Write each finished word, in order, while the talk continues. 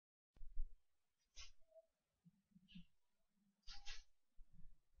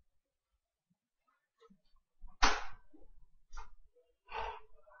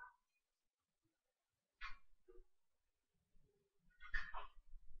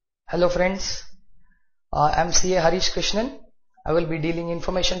Hello friends, I'm CA Harish Krishnan. I will be dealing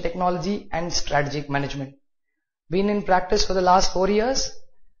information technology and strategic management. Been in practice for the last 4 years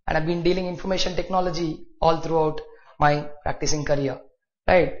and I've been dealing information technology all throughout my practicing career.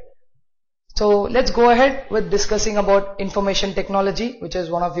 Right. So let's go ahead with discussing about information technology, which is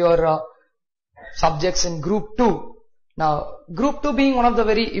one of your subjects in group 2. Now group 2 being one of the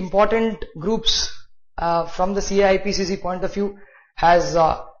very important groups from the CA/IPCC point of view, has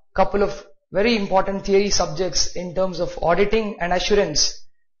a couple of very important theory subjects in terms of auditing and assurance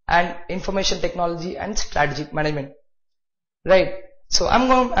and information technology and strategic management. Right. So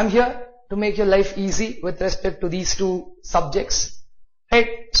I'm here to make your life easy with respect to these two subjects. Right.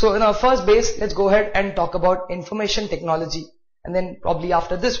 So in our first base, let's go ahead and talk about information technology, and then probably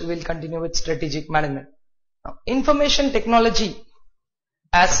after this we will continue with strategic management. Now, information technology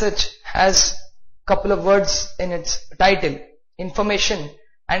as such has a couple of words in its title: information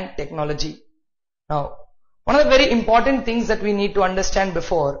and technology. Now, one of the very important things that we need to understand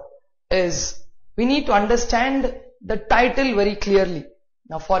before is we need to understand the title very clearly.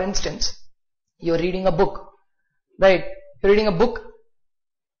 Now, for instance, you're reading a book, right? You're reading a book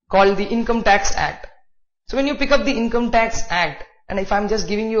called the Income Tax Act. So when you pick up the Income Tax Act, and if I'm just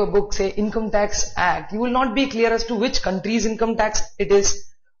giving you a book, say Income Tax Act, you will not be clear as to which country's income tax it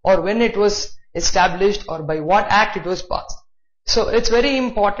is, or when it was established, or by what act it was passed. So it's very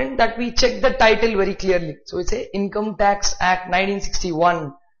important that we check the title very clearly. So it's a Income Tax Act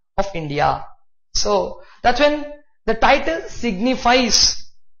 1961 of India. So that's when the title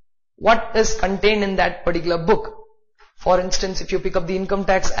signifies what is contained in that particular book. For instance, if you pick up the Income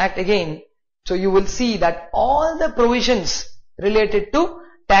Tax Act again, so you will see that all the provisions related to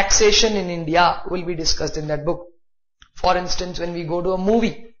taxation in India will be discussed in that book. For instance, when we go to a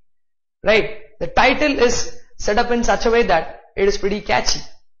movie, right, the title is set up in such a way that it is pretty catchy.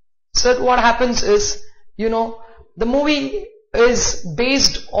 So what happens is, the movie is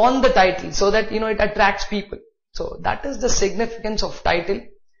based on the title so that, it attracts people. So that is the significance of title.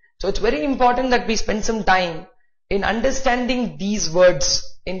 So it's very important that we spend some time in understanding these words,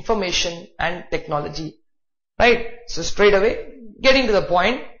 information and technology. Right? So straight away, getting to the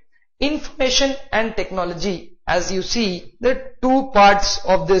point, information and technology, as you see, there are two parts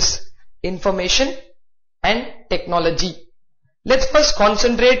of this information and technology. Let's first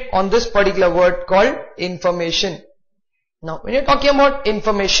concentrate on this particular word called information. Now, when you're talking about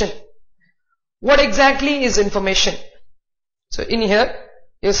information, what exactly is information? So in here,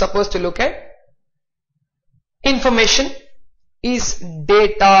 you're supposed to look at information is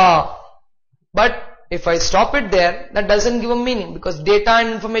data. But if I stop it there, that doesn't give a meaning, because data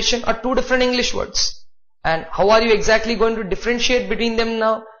and information are two different English words. And how are you exactly going to differentiate between them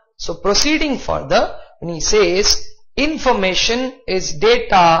now? So proceeding further, when he says information is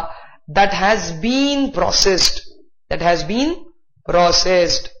data that has been processed.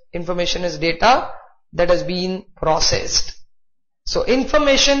 Information is data that has been processed. So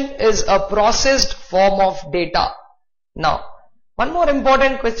information is a processed form of data. Now, one more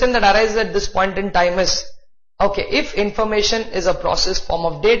important question that arises at this point in time is, okay, if information is a processed form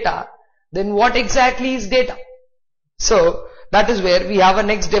of data, then what exactly is data? So that is where we have a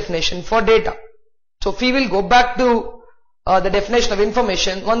next definition for data. So if we will go back to the definition of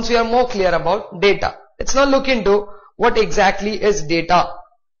information once we are more clear about data. Let's now look into what exactly is data.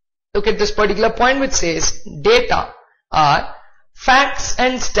 Look at this particular point which says data are facts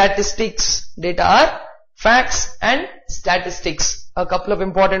and statistics. Data are facts and statistics. A couple of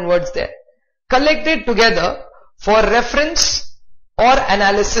important words there. Collected together for reference or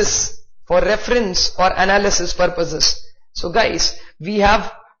analysis. Purposes. So guys, we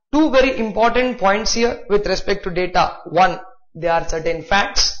have two very important points here with respect to data. One, there are certain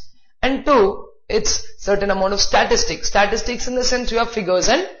facts, and two, it's certain amount of statistics. Statistics in the sense you have figures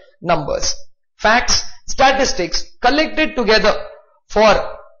and numbers. Facts, statistics collected together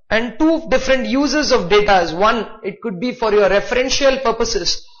for, and two different uses of data is, one, it could be for your referential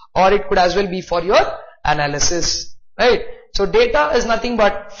purposes, or it could as well be for your analysis. Right? So data is nothing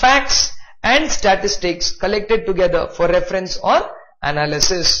but facts and statistics collected together for reference or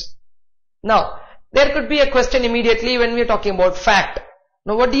analysis. Now, there could be a question immediately when we are talking about fact.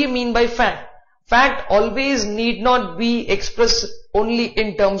 Now, what do you mean by fact? Fact always need not be expressed only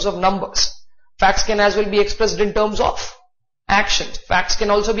in terms of numbers. Facts can as well be expressed in terms of actions. Facts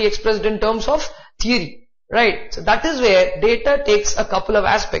can also be expressed in terms of theory. Right? So that is where data takes a couple of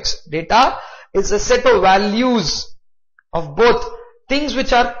aspects. Data is a set of values of both things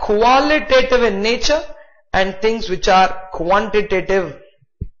which are qualitative in nature and things which are quantitative.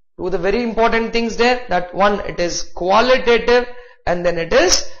 Two of the very important things there, that one, it is qualitative and then it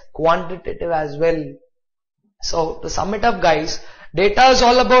is quantitative as well. So to sum it up guys, data is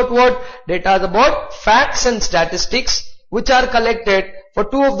all about what? Data is about facts and statistics which are collected for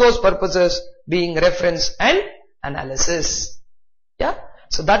two of those purposes, being reference and analysis. Yeah.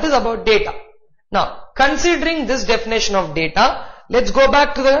 So that is about data. Now considering this definition of data, let's go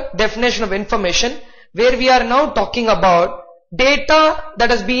back to the definition of information, where we are now talking about data that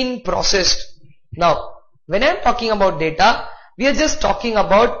has been processed. Now when I am talking about data, we are just talking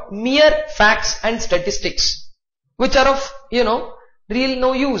about mere facts and statistics which are of real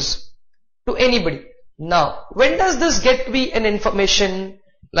no use to anybody. Now when does this get to be an information?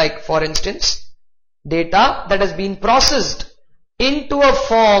 Like for instance, data that has been processed into a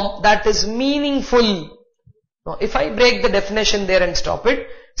form that is meaningful. Now if I break the definition there and stop it,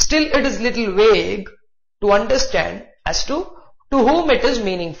 still it is little vague to understand as to whom it is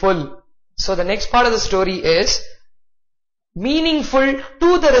meaningful. So the next part of the story is meaningful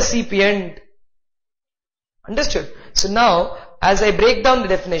to the recipient. Understood? So now as I break down the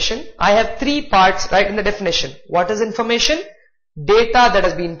definition, I have three parts right in the definition. What is information? Data that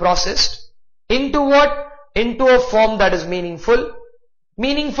has been processed into what? Into a form that is meaningful.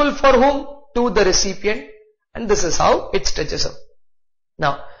 Meaningful for whom? To the recipient. And this is how it stretches up.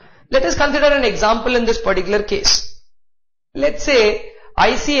 Now let us consider an example in this particular case. Let's say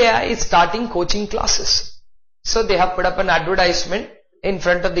ICAI is starting coaching classes. So they have put up an advertisement in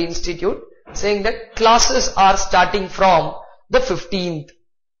front of the institute saying that classes are starting from the 15th.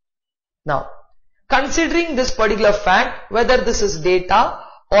 Now considering this particular fact, whether this is data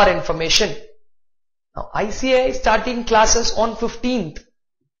or information. Now ICAI is starting classes on 15th.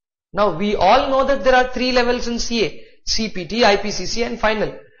 Now we all know that there are three levels in CA: CPT, IPCC and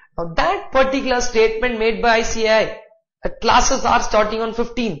final. Now that particular statement made by ICAI, that classes are starting on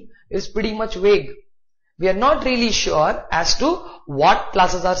 15th, is pretty much vague. We are not really sure as to what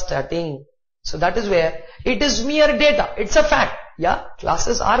classes are starting. So that is where it is mere data. It's a fact. Yeah,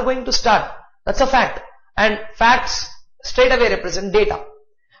 classes are going to start. That's a fact. And facts straight away represent data.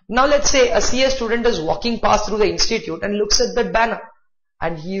 Now let's say a CA student is walking past through the institute and looks at that banner,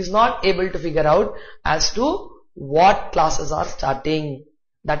 and he is not able to figure out as to what classes are starting.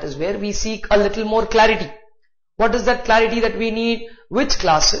 That is where we seek a little more clarity. What is that clarity that we need? Which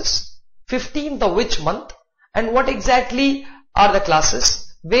classes, 15th of which month, and what exactly are the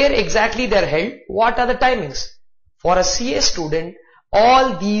classes, where exactly they are held, what are the timings. For a CA student,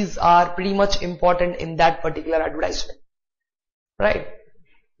 all these are pretty much important in that particular advertisement. Right?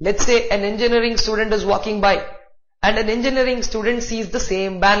 Let's say an engineering student is walking by and an engineering student sees the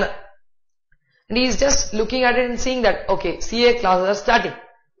same banner. And he is just looking at it and seeing that, okay, CA classes are starting.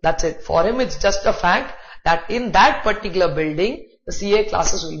 That's it. For him, it's just a fact that in that particular building, the CA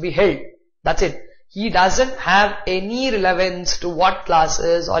classes will be held. That's it. He doesn't have any relevance to what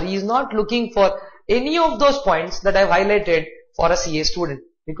classes, or he is not looking for any of those points that I've highlighted for a CA student,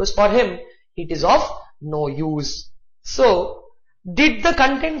 because for him, it is of no use. So, did the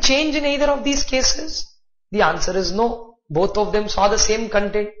content change in either of these cases? The answer is no. Both of them saw the same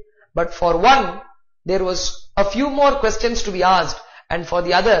content, but for one, there was a few more questions to be asked, and for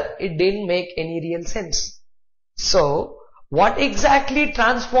the other, it didn't make any real sense. So, what exactly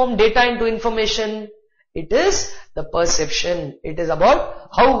transformed data into information? It is the perception. It is about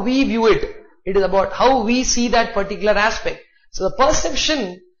how we view it. It is about how we see that particular aspect. So the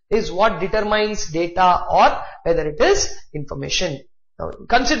perception is what determines data or whether it is information. Now,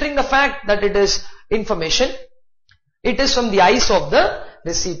 considering the fact that it is information, it is from the eyes of the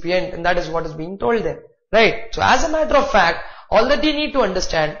recipient, and that is what is being told there. Right? So as a matter of fact, all that you need to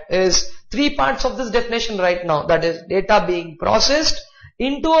understand is three parts of this definition right now. That is data being processed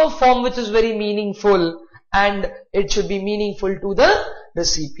into a form which is very meaningful, and it should be meaningful to the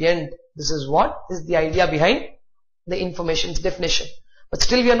recipient. This is what is the idea behind the information's definition. But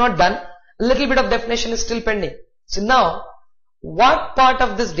still we are not done. A little bit of definition is still pending. So now, what part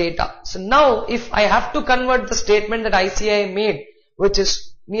of this data? So now if I have to convert the statement that ICAI made, which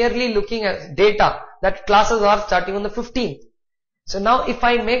is merely looking at data that classes are starting on the 15th. So now if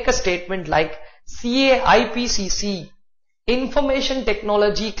I make a statement like CA/IPCC information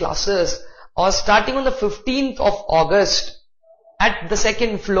technology classes are starting on the 15th of August at the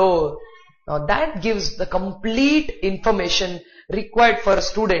second floor. Now that gives the complete information required for a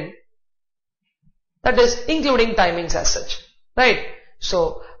student, that is including timings as such. Right?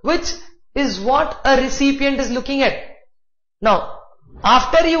 So which is what a recipient is looking at. Now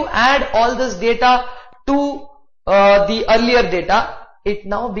after you add all this data to the earlier data, it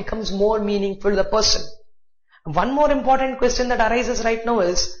now becomes more meaningful to the person. One more important question that arises right now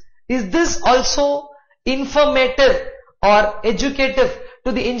is this also informative or educative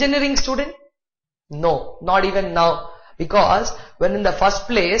to the engineering student? No, not even now. Because when in the first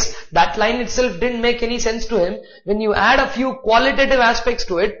place, that line itself didn't make any sense to him. When you add a few qualitative aspects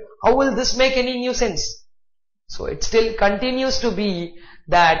to it, how will this make any new sense? So it still continues to be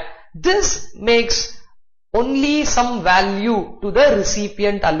that this makes only some value to the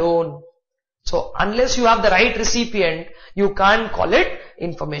recipient alone. So unless you have the right recipient, you can't call it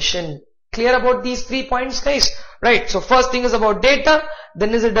information. Clear about these 3 points, guys? Right. So first thing is about data,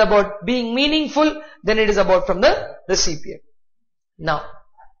 then is it about being meaningful, then it is about from the recipient. Now,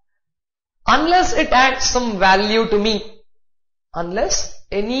 unless it adds some value to me, unless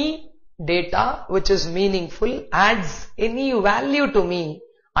any data which is meaningful adds any value to me,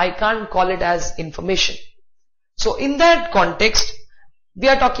 I can't call it as information. So in that context, we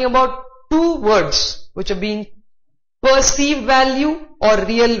are talking about two words which are being perceived value or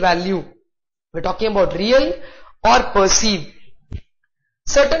real value. We're talking about real or perceived.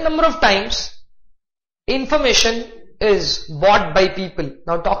 Certain number of times, information is bought by people.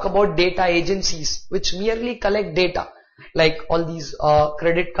 Now talk about data agencies which merely collect data. Like all these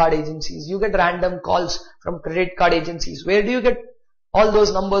credit card agencies. You get random calls from credit card agencies. Where do you get all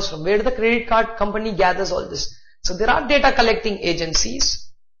those numbers from? Where the credit card company gathers all this? So there are data collecting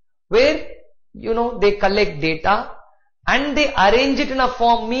agencies where, they collect data and they arrange it in a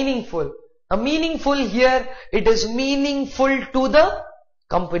form meaningful. A meaningful here, it is meaningful to the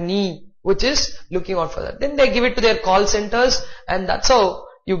company which is looking out for that. Then they give it to their call centers, and that's how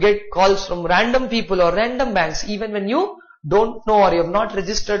you get calls from random people or random banks even when you don't know or you have not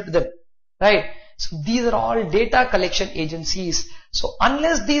registered to them. Right? So these are all data collection agencies. So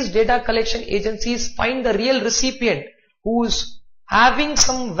unless these data collection agencies find the real recipient who's having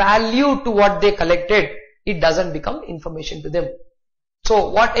some value to what they collected, it doesn't become information to them. So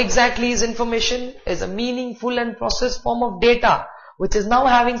what exactly is information? Is a meaningful and processed form of data which is now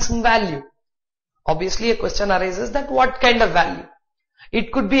having some value. Obviously a question arises that what kind of value?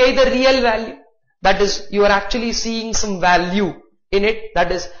 It could be either real value, that is you are actually seeing some value in it,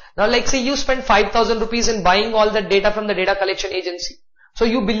 that is, now like say you spend 5,000 rupees in buying all the data from the data collection agency. So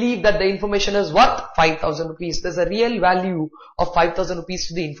you believe that the information is worth 5,000 rupees. There's a real value of 5,000 rupees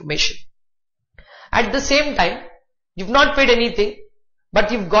to the information. At the same time, you've not paid anything,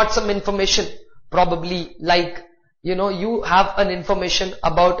 but you've got some information, probably like, you have an information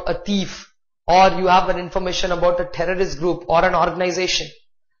about a thief, or you have an information about a terrorist group or an organization,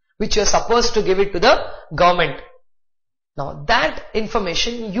 which you're supposed to give it to the government. Now that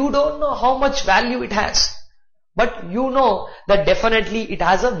information, you don't know how much value it has, but you know that definitely it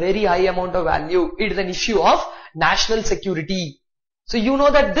has a very high amount of value. It is an issue of national security. So you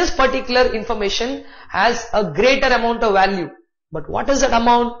know that this particular information has a greater amount of value. But what is that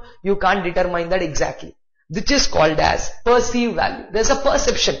amount? You can't determine that exactly. Which is called as perceived value. There's a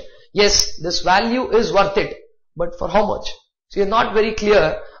perception. Yes, this value is worth it. But for how much? So you're not very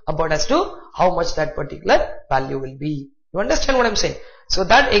clear about as to how much that particular value will be. You understand what I'm saying? So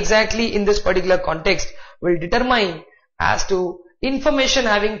that exactly in this particular context will determine as to information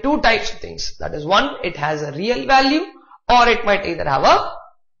having two types of things. That is, one, it has a real value, or it might either have a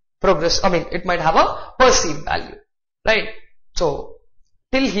it might have a perceived value. Right? So,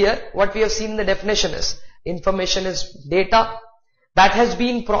 till here, what we have seen in the definition is, information is data that has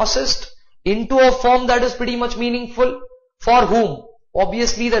been processed into a form that is pretty much meaningful. For whom?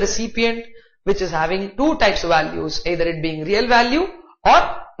 Obviously the recipient, which is having two types of values, either it being real value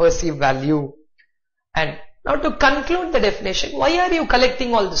or perceived value. And now to conclude the definition, why are you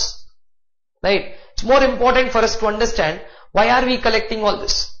collecting all this? Right? It's more important for us to understand why are we collecting all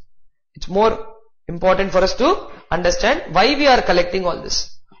this. It's more important for us to understand why we are collecting all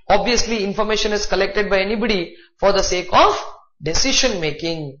this. Obviously information is collected by anybody for the sake of decision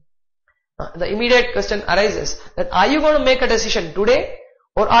making. The immediate question arises that are you going to make a decision today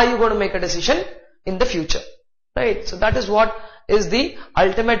or are you going to make a decision in the future? Right? So that is what is the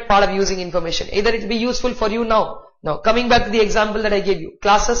ultimate part of using information. Either it will be useful for you now. Now coming back to the example that I gave you.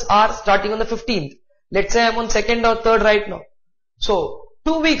 Classes are starting on the 15th. Let's say I'm on 2nd or 3rd right now. So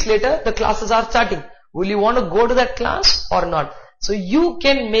 2 weeks later the classes are starting. Will you want to go to that class or not? So you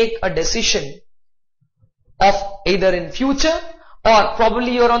can make a decision of either in future or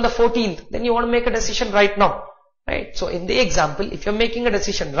probably you're on the 14th. Then you want to make a decision right now. Right? So in the example, if you're making a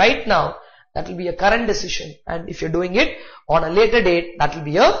decision right now, that will be a current decision. And if you're doing it on a later date, that will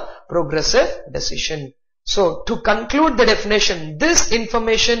be a progressive decision. So to conclude the definition, this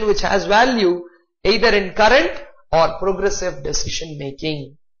information which has value either in current or progressive decision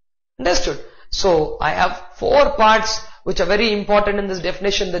making. Understood? So I have 4 parts which are very important in this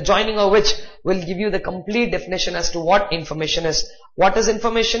definition, the joining of which will give you the complete definition as to what information is. What is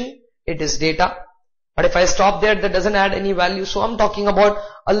information? It is data. But if I stop there, that doesn't add any value. So I'm talking about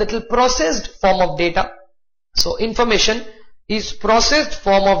a little processed form of data. So information is processed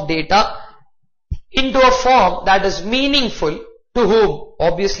form of data into a form that is meaningful to whom?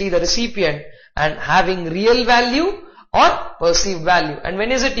 Obviously the recipient, and having real value or perceived value. And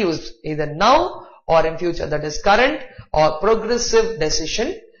when is it used? Either now or in future, that is current or progressive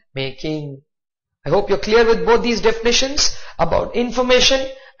decision making. I hope you're clear with both these definitions about information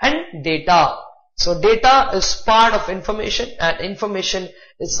and data. So data is part of information, and information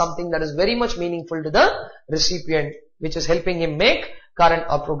is something that is very much meaningful to the recipient, which is helping him make current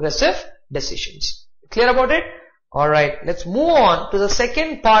or progressive decisions. Clear about it? Alright, let's move on to the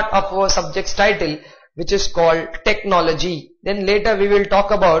second part of our subject's title, which is called technology. Then later we will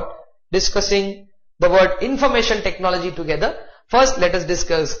talk about discussing the word information technology together. First, let us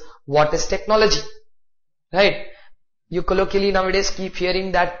discuss what is technology. Right? You colloquially nowadays keep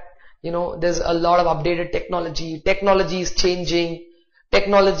hearing that, there's a lot of updated technology. Technology is changing.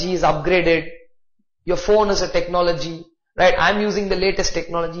 Technology is upgraded. Your phone is a technology. Right? I'm using the latest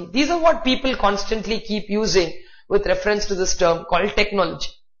technology. These are what people constantly keep using with reference to this term called technology.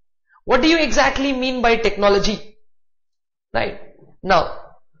 What do you exactly mean by technology? Right? Now,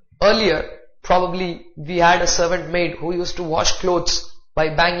 earlier, probably we had a servant maid who used to wash clothes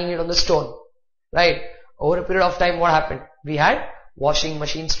by banging it on the stone. Right? Over a period of time, what happened? We had washing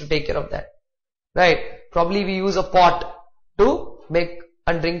machines to take care of that. Right? Probably we use a pot to make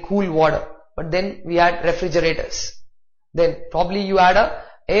and drink cool water. But then we had refrigerators. Then probably you had a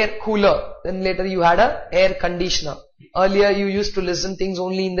air cooler. Then later you had a air conditioner. Earlier you used to listen things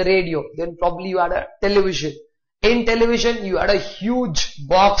only in the radio. Then probably you had a television. In television you had a huge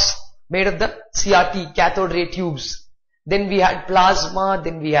box made of the CRT, cathode ray tubes. Then we had plasma.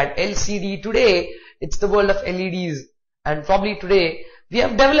 Then we had LCD. Today it's the world of LEDs. And probably today we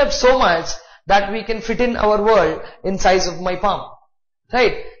have developed so much that we can fit in our world in size of my palm.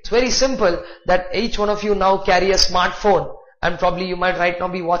 Right? It's very simple that each one of you now carry a smartphone, and probably you might right now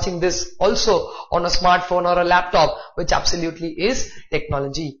be watching this also on a smartphone or a laptop, which absolutely is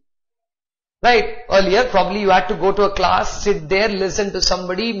technology. Right? Earlier probably you had to go to a class, sit there, listen to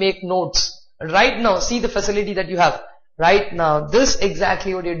somebody, make notes. Right now, see the facility that you have. Right now, this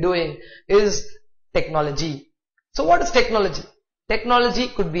exactly what you're doing is technology. So what is technology? Technology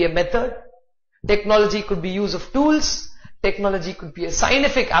could be a method. Technology could be use of tools. Technology could be a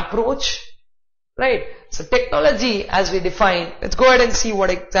scientific approach. Right? So technology, as we define, let's go ahead and see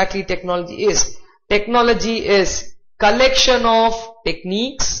what exactly technology is. Technology is collection of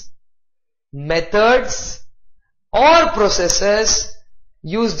techniques, methods or processes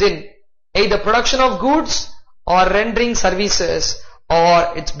used in either production of goods or rendering services,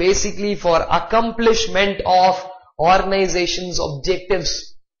 or it's basically for accomplishment of organization's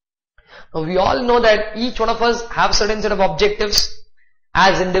objectives. Now we all know that each one of us have certain set of objectives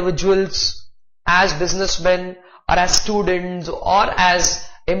as individuals, as businessmen, or as students, or as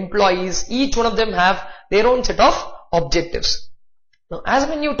employees. Each one of them have their own set of objectives. Now as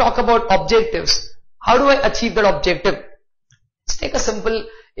when you talk about objectives, how do I achieve that objective? Let's take a simple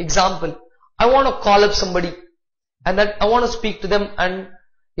example. I want to call up somebody and that I want to speak to them and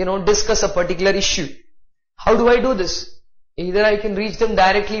discuss a particular issue. How do I do this? Either I can reach them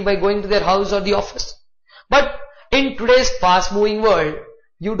directly by going to their house or the office. But in today's fast moving world,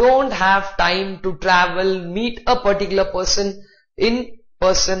 you don't have time to travel, meet a particular person in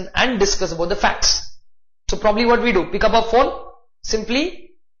person and discuss about the facts. So probably what we do, pick up a phone,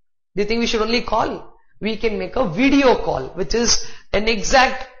 simply, do you think we should only call? We can make a video call, which is an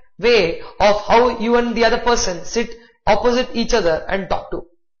exact way of how you and the other person sit opposite each other and talk to.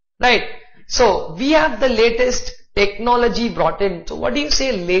 Right? So we have the latest technology brought in. So what do you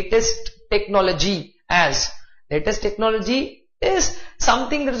say latest technology as? Latest technology is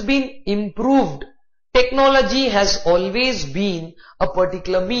something that has been improved. Technology has always been a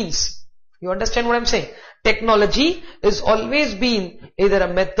particular means. You understand what I'm saying? Technology has always been either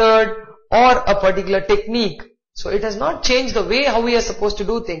a method or a particular technique. So it has not changed the way how we are supposed to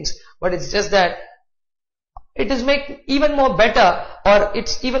do things, but it's just that it is make even more better, or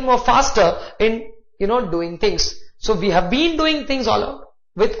it's even more faster in doing things. So we have been doing things all out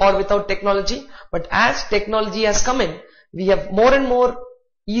with or without technology, but as technology has come in, we have more and more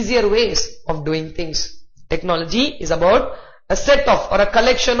easier ways of doing things. Technology is about a set of or a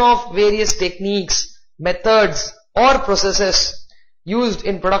collection of various techniques, methods or processes used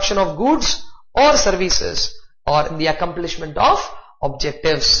in production of goods or services or in the accomplishment of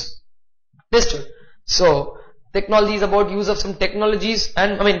objectives. Understood? So Technology is about use of some technologies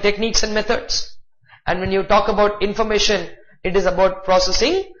and techniques and methods. And when you talk about information, it is about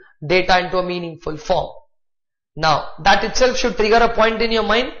processing data into a meaningful form. Now, that itself should trigger a point in your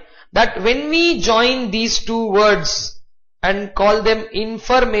mind that when we join these two words and call them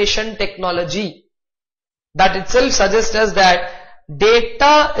information technology, that itself suggests us that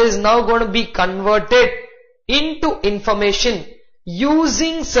data is now going to be converted into information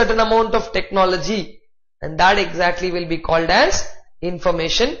using certain amount of technology, and that exactly will be called as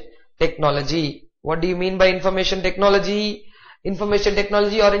information technology. What do you mean by information technology? Information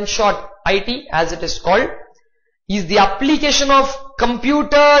technology, or in short IT as it is called, is the application of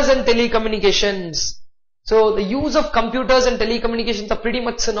computers and telecommunications. So the use of computers and telecommunications are pretty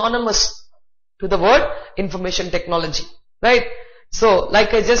much synonymous to the word information technology, right? So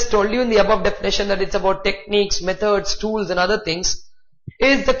like I just told you in the above definition that it's about techniques, methods, tools and other things,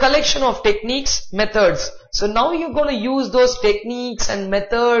 is the collection of techniques, methods. So now you're going to use those techniques and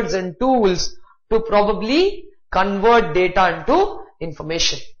methods and tools to probably convert data into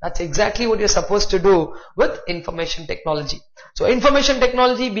information. That's exactly what you're supposed to do with information technology. So information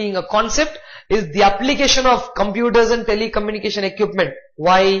technology being a concept is the application of computers and telecommunication equipment.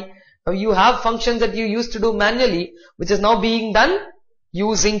 Why? You have functions that you used to do manually, which is now being done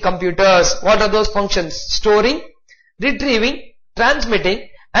using computers. What are those functions? Storing, retrieving, transmitting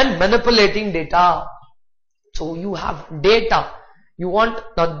and manipulating data. So you have data. You want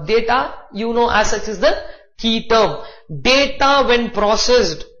the data, as such is the key term. Data when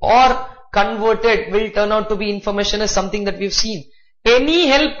processed or converted will turn out to be information, is something that we've seen. Any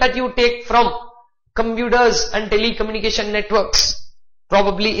help that you take from computers and telecommunication networks,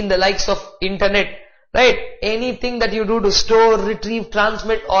 probably in the likes of internet, right? Anything that you do to store, retrieve,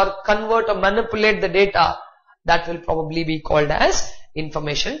 transmit or convert or manipulate the data, that will probably be called as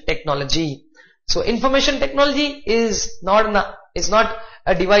information technology. So information technology is not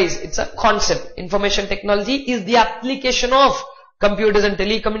a device, it's a concept. Information technology is the application of computers and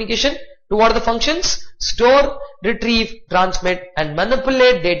telecommunication to what are the functions? Store, retrieve, transmit and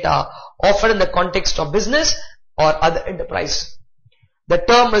manipulate data, often in the context of business or other enterprise. The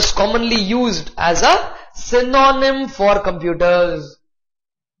term is commonly used as a synonym for computers.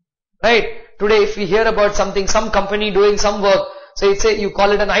 Right? Today if we hear about something, some company doing some work, so say you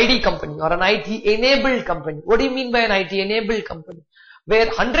call it an IT company or an IT enabled company. What do you mean by an IT enabled company? Where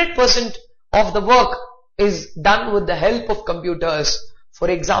 100% of the work is done with the help of computers. For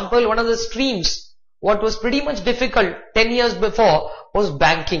example, one of the streams, what was pretty much difficult 10 years before was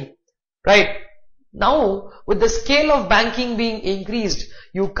banking. Right? Now, with the scale of banking being increased,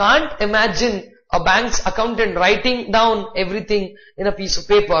 you can't imagine a bank's accountant writing down everything in a piece of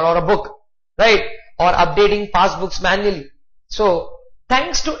paper or a book, right? Or updating passbooks manually. So,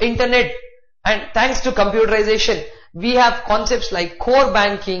 thanks to internet and thanks to computerization, we have concepts like core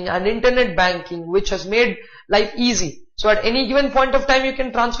banking and internet banking, which has made life easy. So, at any given point of time, you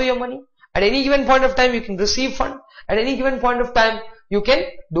can transfer your money. At any given point of time, you can receive fund. At any given point of time, you can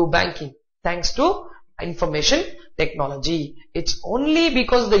do banking. Thanks to information technology. It's only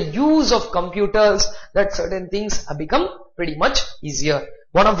because the use of computers that certain things have become pretty much easier.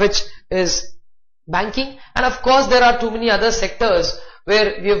 One of which is banking, and of course there are too many other sectors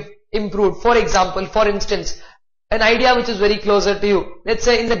where we have improved. For example, for instance, an idea which is very closer to you. Let's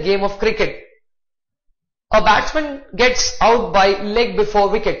say in the game of cricket, a batsman gets out by leg before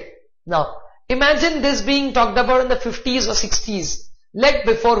wicket. Now, imagine this being talked about in the 50s or 60s. Leg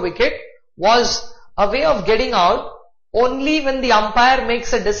before wicket was a way of getting out only when the umpire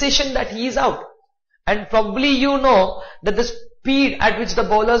makes a decision that he is out. And probably you know that the speed at which the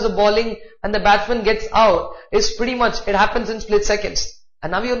bowlers are bowling and the batsman gets out is pretty much, it happens in split seconds.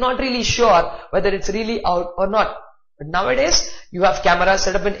 And now you're not really sure whether it's really out or not. But nowadays, you have cameras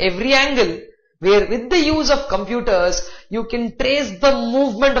set up in every angle where with the use of computers, you can trace the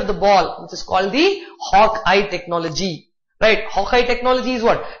movement of the ball, which is called the Hawk-eye technology. Right? Hawk-eye technology is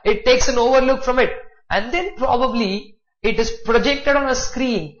what? It takes an overlook from it. And then probably it is projected on a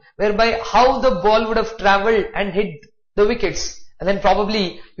screen whereby how the ball would have traveled and hit the wickets. And then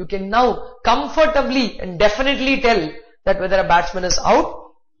probably you can now comfortably and definitely tell that whether a batsman is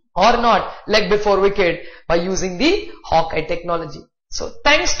out or not leg before wicket by using the Hawk-eye technology. So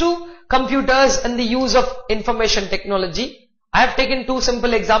thanks to computers and the use of information technology, I have taken two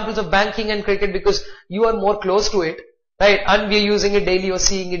simple examples of banking and cricket because you are more close to it, right? And we are using it daily or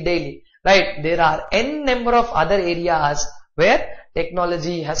seeing it daily, right? There are n number of other areas where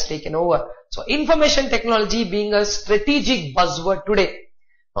technology has taken over. So information technology being a strategic buzzword today.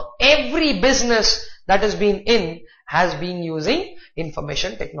 Now, every business that has been in has been using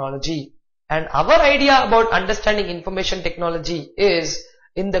information technology. And our idea about understanding information technology is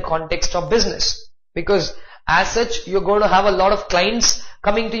in the context of business. Because as such, you're going to have a lot of clients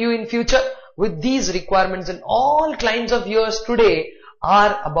coming to you in future with these requirements, and all clients of yours today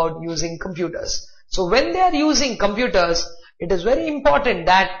are about using computers. So when they are using computers, it is very important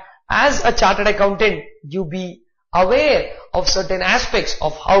that as a chartered accountant, you be aware of certain aspects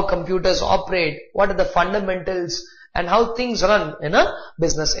of how computers operate, what are the fundamentals, and how things run in a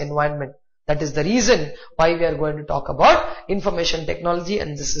business environment. That is the reason why we are going to talk about information technology,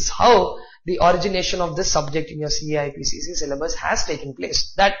 and this is how the origination of this subject in your CA/IPCC syllabus has taken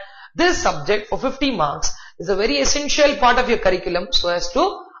place. That this subject for 50 marks is a very essential part of your curriculum so as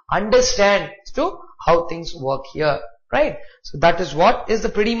to understand as to how things work here, right? So that is what is the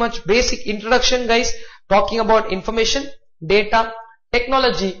pretty much basic introduction, guys, talking about information, data,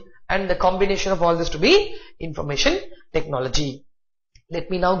 technology, and the combination of all this to be information technology. Let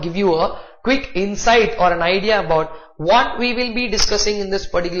me now give you a quick insight or an idea about what we will be discussing in this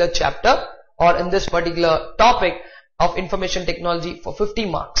particular chapter or in this particular topic of information technology for 50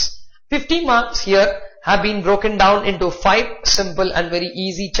 marks. 50 marks here have been broken down into 5 simple and very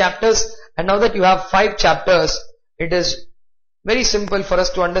easy chapters, and now that you have 5 chapters, it is very simple for us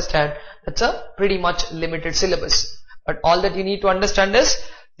to understand. It's a pretty much limited syllabus, but all that you need to understand is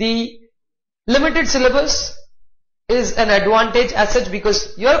the limited syllabus is an advantage as such,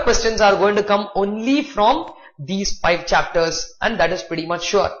 because your questions are going to come only from these 5 chapters, and that is pretty much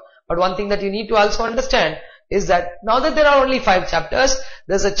sure. But one thing that you need to also understand is that now that there are only 5 chapters,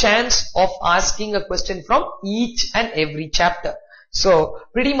 there's a chance of asking a question from each and every chapter. So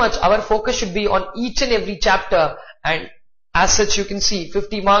pretty much our focus should be on each and every chapter, and as such you can see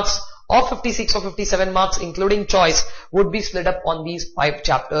 50 marks or 56 or 57 marks including choice would be split up on these 5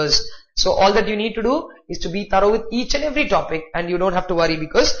 chapters. So all that you need to do is to be thorough with each and every topic, and you don't have to worry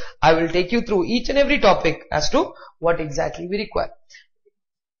because I will take you through each and every topic as to what exactly we require.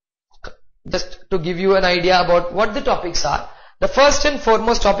 Just to give you an idea about what the topics are, the first and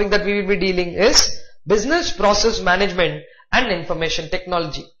foremost topic that we will be dealing is business process management and information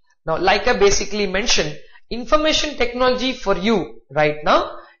technology. Now, like I basically mentioned, information technology for you right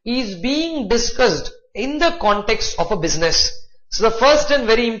now is being discussed in the context of a business. So the first and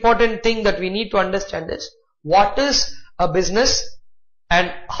very important thing that we need to understand is what is a business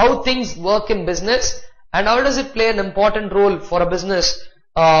and how things work in business, and how does it play an important role for a business.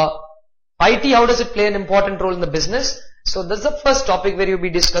 IT, how does it play an important role in the business? So that's the first topic where you'll be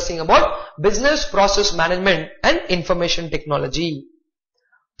discussing about business process management and information technology.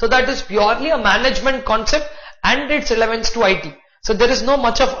 So that is purely a management concept and its relevance to IT. So there is no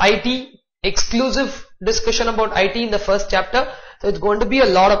much of IT exclusive discussion about IT in the first chapter. So it's going to be a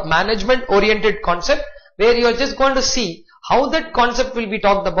lot of management oriented concept where you're just going to see how that concept will be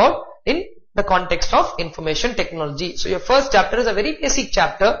talked about in the context of information technology. So your first chapter is a very basic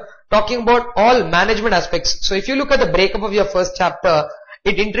chapter talking about all management aspects. So if you look at the breakup of your first chapter,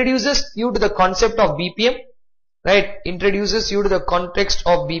 it introduces you to the concept of BPM, right? Introduces you to the context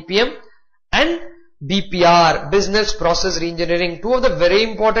of BPM and BPR, business process reengineering, 2 of the very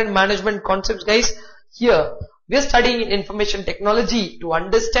important management concepts, guys. Here we are studying information technology to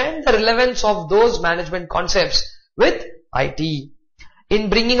understand the relevance of those management concepts with IT in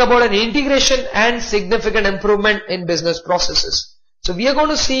bringing about an integration and significant improvement in business processes. So we are going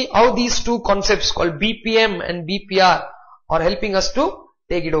to see how these 2 concepts called BPM and BPR are helping us to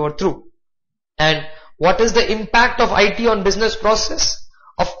take it over through. And what is the impact of IT on business process?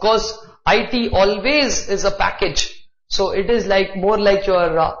 Of course, IT always is a package. So it is like more like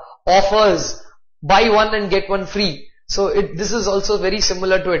your offers, buy one and get one free. So this is also very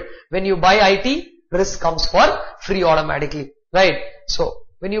similar to it. When you buy IT, risk comes for free automatically, right? So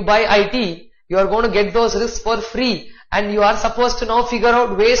when you buy IT, you are going to get those risks for free, and you are supposed to now figure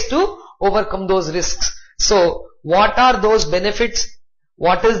out ways to overcome those risks. So what are those benefits?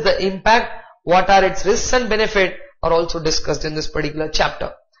 What is the impact? What are its risks and benefit are also discussed in this particular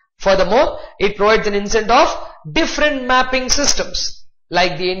chapter. Furthermore, it provides an insight of different mapping systems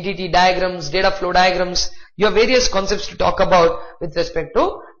like the entity diagrams, data flow diagrams. You have various concepts to talk about with respect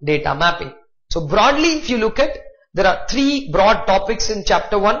to data mapping. So broadly, if you look at, there are 3 broad topics in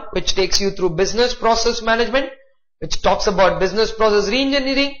chapter 1 which takes you through business process management, which talks about business process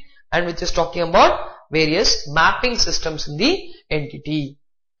reengineering, and which is talking about various mapping systems in the entity.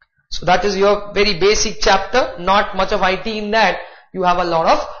 So that is your very basic chapter, not much of IT in that. You have a lot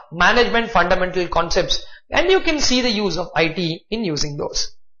of management fundamental concepts, and you can see the use of IT in using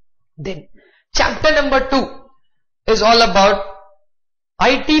those. Then chapter number 2 is all about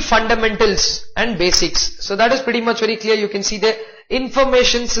IT fundamentals and basics. So that is pretty much very clear. You can see there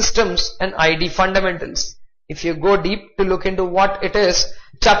information systems and ID fundamentals. If you go deep to look into what it is,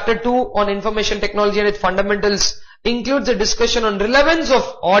 chapter 2 on information technology and its fundamentals includes a discussion on relevance of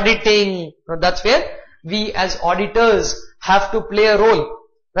auditing. Now that's where we as auditors have to play a role,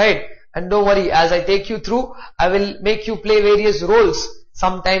 right? And don't worry, as I take you through, I will make you play various roles.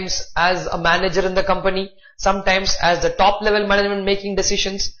 Sometimes as a manager in the company, sometimes as the top level management making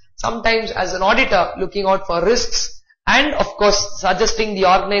decisions, sometimes as an auditor looking out for risks, and of course suggesting the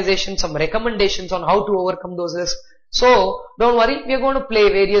organization some recommendations on how to overcome those risks. So don't worry, we are going to play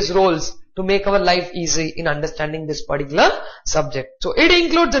various roles to make our life easy in understanding this particular subject. So it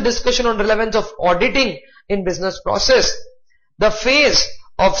includes a discussion on relevance of auditing in business process, the phase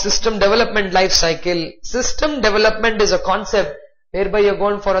of system development life cycle. System development is a concept whereby you're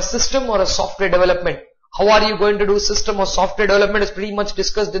going for a system or a software development. How are you going to do system or software development is pretty much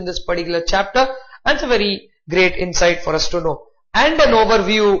discussed in this particular chapter, and it's a very great insight for us to know. And an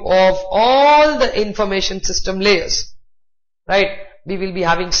overview of all the information system layers, right? We will be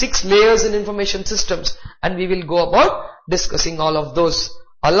having 6 layers in information systems, and we will go about discussing all of those.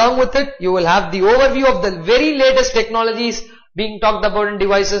 Along with it, you will have the overview of the very latest technologies being talked about in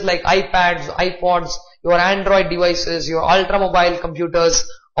devices like iPads, iPods, your Android devices, your ultra mobile computers.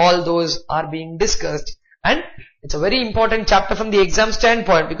 All those are being discussed, and it's a very important chapter from the exam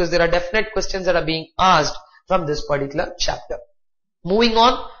standpoint because there are definite questions that are being asked from this particular chapter. Moving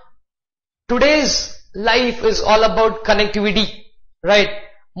on, today's life is all about connectivity, right?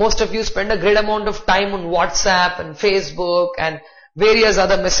 Most of you spend a great amount of time on WhatsApp and Facebook and various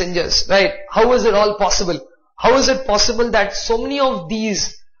other messengers, right? How is it all possible? How is it possible that so many of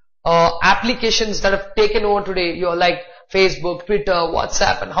these applications that have taken over today, you're like Facebook, Twitter,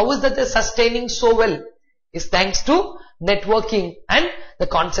 WhatsApp, and how is that they're sustaining so well? Is thanks to networking and the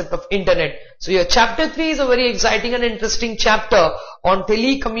concept of internet. So your chapter 3 is a very exciting and interesting chapter on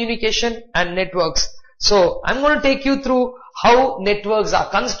telecommunication and networks. So I'm going to take you through how networks are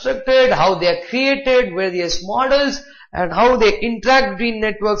constructed, how they are created, various models, and how they interact between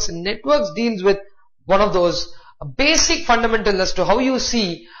networks. And networks deals with one of those basic fundamentals as to how you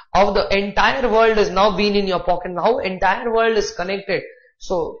see how the entire world is now being in your pocket and how entire world is connected.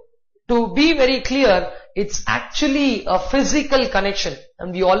 So to be very clear, it's actually a physical connection,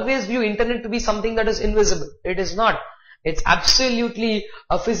 and we always view internet to be something that is invisible. It is not. It's absolutely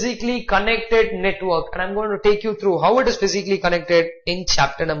a physically connected network, and I'm going to take you through how it is physically connected in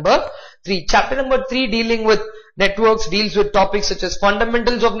chapter number 3. Chapter number 3 dealing with networks deals with topics such as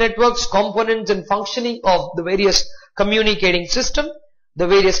fundamentals of networks, components and functioning of the various communicating system, the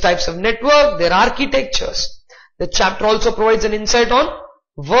various types of network, their architectures. The chapter also provides an insight on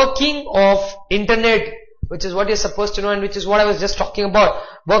working of internet, which is what you're supposed to know and which is what I was just talking about.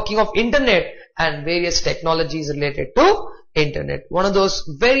 Working of internet and various technologies related to internet. One of those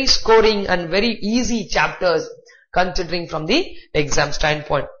very scoring and very easy chapters considering from the exam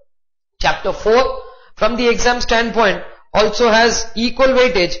standpoint. Chapter 4 from the exam standpoint also has equal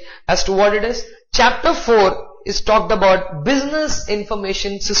weightage as to what it is. Chapter 4 is talked about business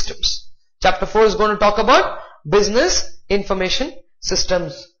information systems. Chapter 4 is going to talk about business information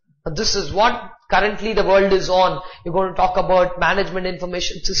systems. Now, this is what currently the world is on. You're going to talk about management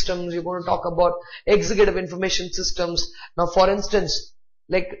information systems. You're going to talk about executive information systems. Now, for instance,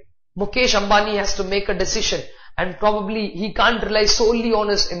 like Mukesh Ambani has to make a decision, and probably he can't rely solely on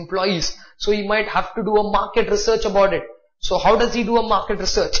his employees. So he might have to do a market research about it. So how does he do a market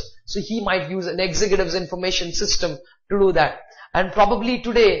research? So he might use an executive's information system to do that. And probably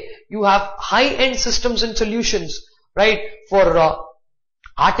today you have high-end systems and solutions, right, for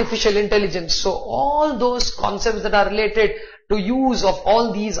artificial intelligence. So all those concepts that are related to use of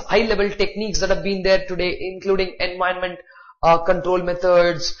all these high-level techniques that have been there today, including environment control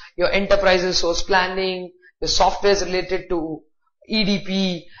methods, your enterprise resource planning, the softwares related to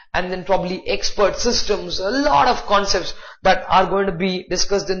EDP, and then probably expert systems, a lot of concepts that are going to be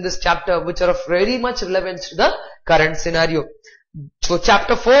discussed in this chapter, which are of very much relevance to the current scenario. So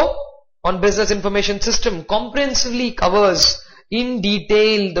chapter 4 on business information system comprehensively covers in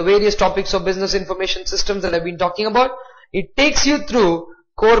detail the various topics of business information systems that I've been talking about. It takes you through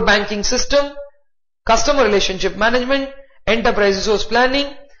core banking system, customer relationship management, enterprise resource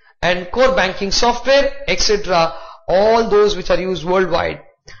planning, and core banking software, etc. All those which are used worldwide.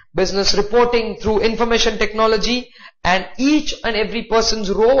 Business reporting through information technology, and each and every person's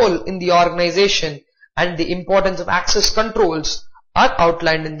role in the organization and the importance of access controls are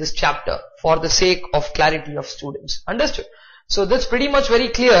outlined in this chapter for the sake of clarity of students. Understood? So that's pretty much very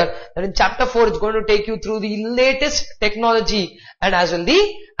clear that in chapter 4 it's going to take you through the latest technology and as well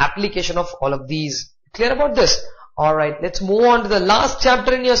the application of all of these. Clear about this? Alright, let's move on to the last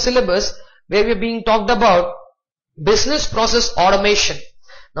chapter in your syllabus where we're being talked about business process automation.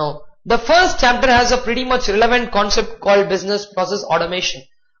 Now, the first chapter has a pretty much relevant concept called business process automation,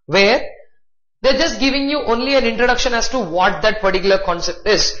 where they're just giving you only an introduction as to what that particular concept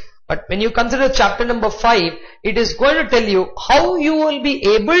is. But when you consider chapter number 5, it is going to tell you how you will be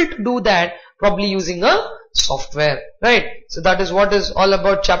able to do that probably using a software, right? So that is what is all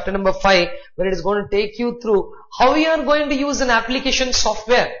about chapter number 5, where it is going to take you through how you are going to use an application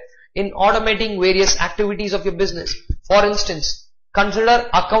software in automating various activities of your business. For instance, consider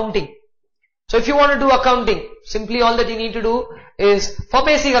accounting. So if you want to do accounting, simply all that you need to do is, for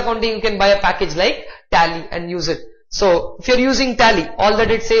basic accounting, you can buy a package like Tally and use it. So if you're using Tally, all that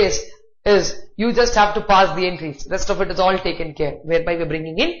it says is you just have to pass the entries. Rest of it is all taken care, whereby we're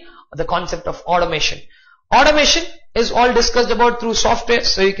bringing in the concept of automation. Automation is all discussed about through software.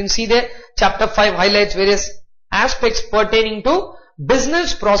 So you can see there, chapter 5 highlights various aspects pertaining to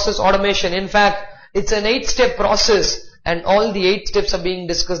business process automation. In fact, it's an 8-step process, and all the 8 steps are being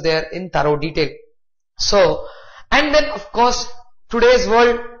discussed there in thorough detail. So, and then of course, today's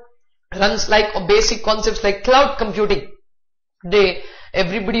world runs like basic concepts like cloud computing. Today,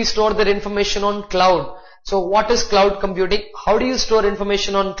 everybody store their information on cloud. So what is cloud computing? How do you store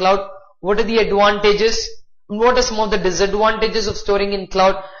information on cloud? What are the advantages? What are some of the disadvantages of storing in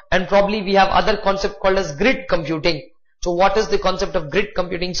cloud? And probably we have other concept called as grid computing. So what is the concept of grid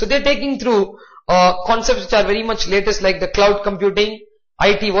computing? So they're taking through concepts which are very much latest, like the cloud computing,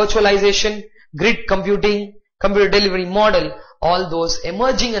 IT virtualization, grid computing, computer delivery model, all those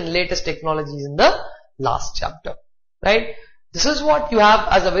emerging and latest technologies in the last chapter, right? This is what you have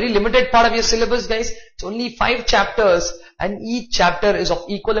as a very limited part of your syllabus, guys. It's only 5 chapters, and each chapter is of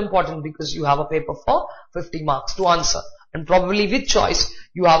equal importance because you have a paper for 50 marks to answer, and probably with choice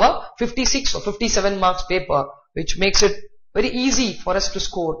you have a 56 or 57 marks paper, which makes it very easy for us to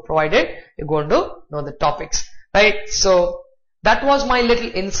score, provided you're going to know the topics, right? So that was my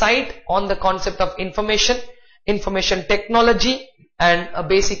little insight on the concept of information technology, and a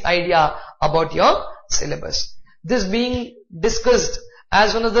basic idea about your syllabus. This being discussed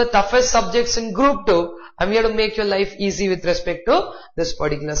as one of the toughest subjects in group 2, I'm here to make your life easy with respect to this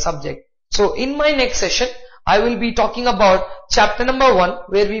particular subject. So in my next session, I will be talking about chapter number 1,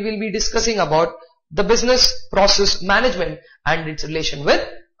 where we will be discussing about the business process management and its relation with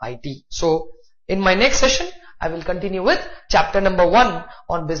IT. So in my next session, I will continue with chapter number 1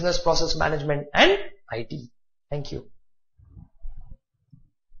 on business process management and IT. Thank you.